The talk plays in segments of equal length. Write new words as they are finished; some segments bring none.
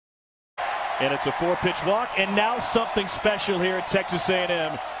And it's a 4-pitch walk, and now something special here at Texas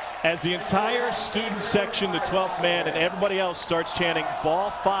A&M as the entire student section, the 12th man, and everybody else starts chanting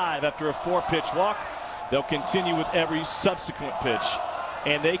ball 5 after a 4-pitch walk. They'll continue with every subsequent pitch,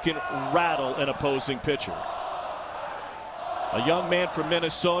 and they can rattle an opposing pitcher. A young man from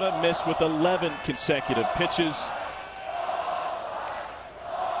Minnesota missed with 11 consecutive pitches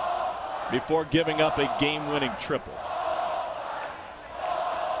before giving up a game-winning triple.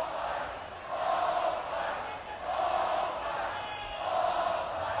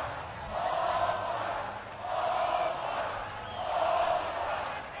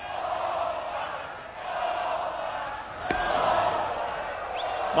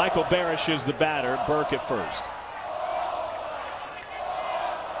 Michael Barish is the batter. Burke at first.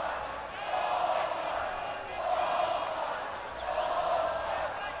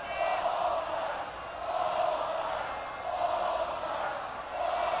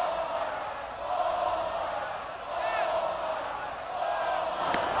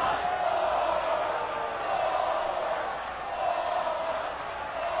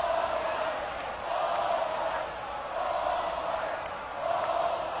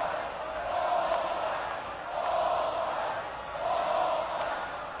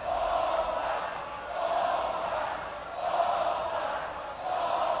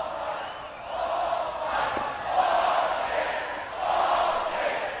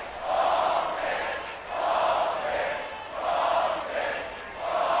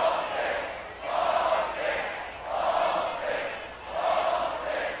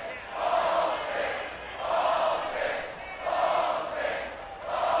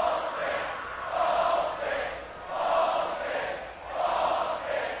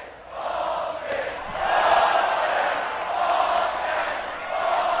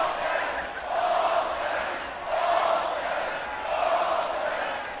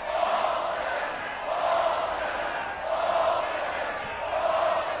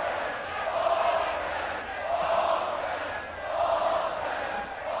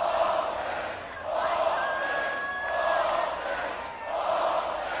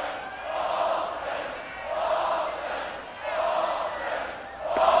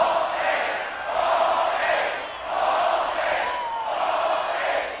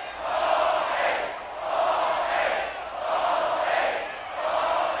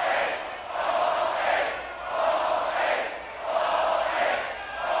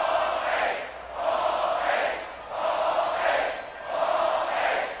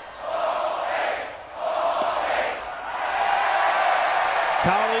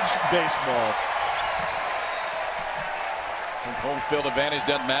 College baseball. Home field advantage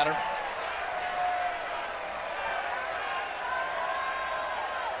doesn't matter.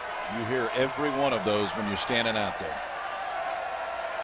 You hear every one of those when you're standing out there.